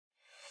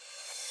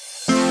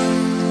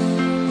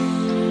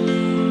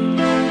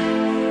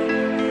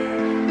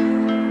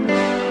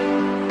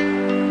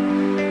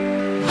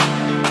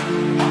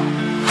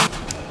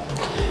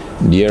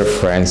Dear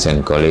friends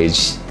and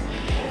colleagues,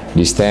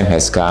 this time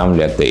has come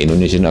that the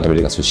Indonesian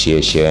Orthopaedic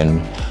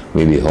Association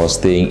will be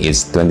hosting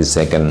its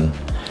 22nd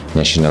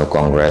National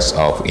Congress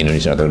of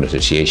Indonesian Orthopaedic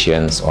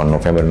Associations on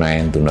November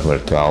 9 to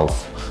November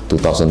 12,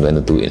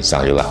 2022 in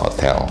Shangri-La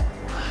Hotel.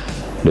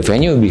 The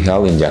venue will be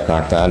held in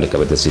Jakarta, the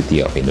capital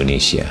city of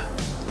Indonesia.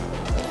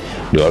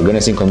 The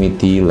organizing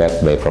committee,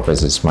 led by Prof.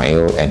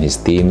 Ismail and his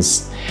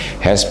teams,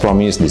 has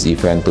promised this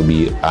event to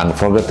be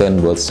unforgotten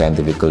both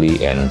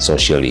scientifically and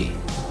socially.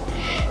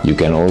 You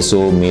can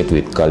also meet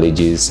with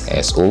colleagues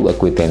as old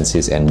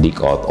acquaintances and dig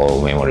out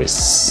old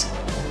memories.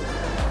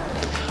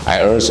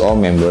 I urge all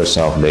members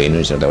of the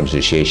Indonesian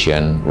Orthopaedic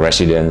Association,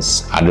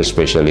 residents, other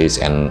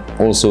specialists, and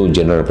also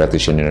general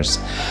practitioners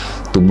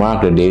to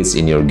mark the dates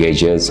in your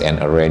gadgets and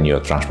arrange your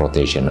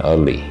transportation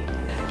early.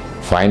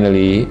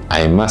 Finally,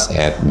 I must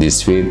add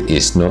this feat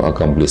is no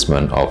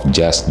accomplishment of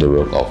just the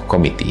work of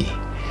committee.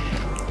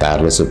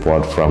 Tireless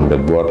support from the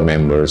board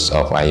members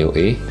of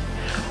IOA,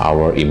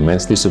 our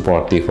immensely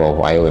supportive of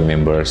IOA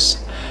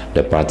members,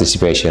 the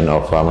participation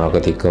of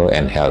pharmaceutical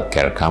and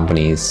healthcare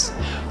companies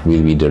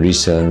will be the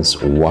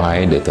reasons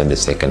why the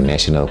 22nd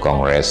National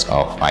Congress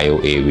of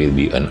IOA will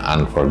be an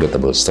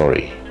unforgettable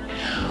story.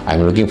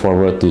 I'm looking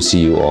forward to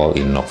see you all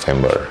in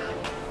November.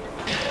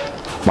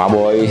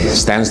 PABOI,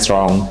 stand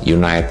strong,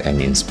 unite,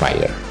 and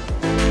inspire.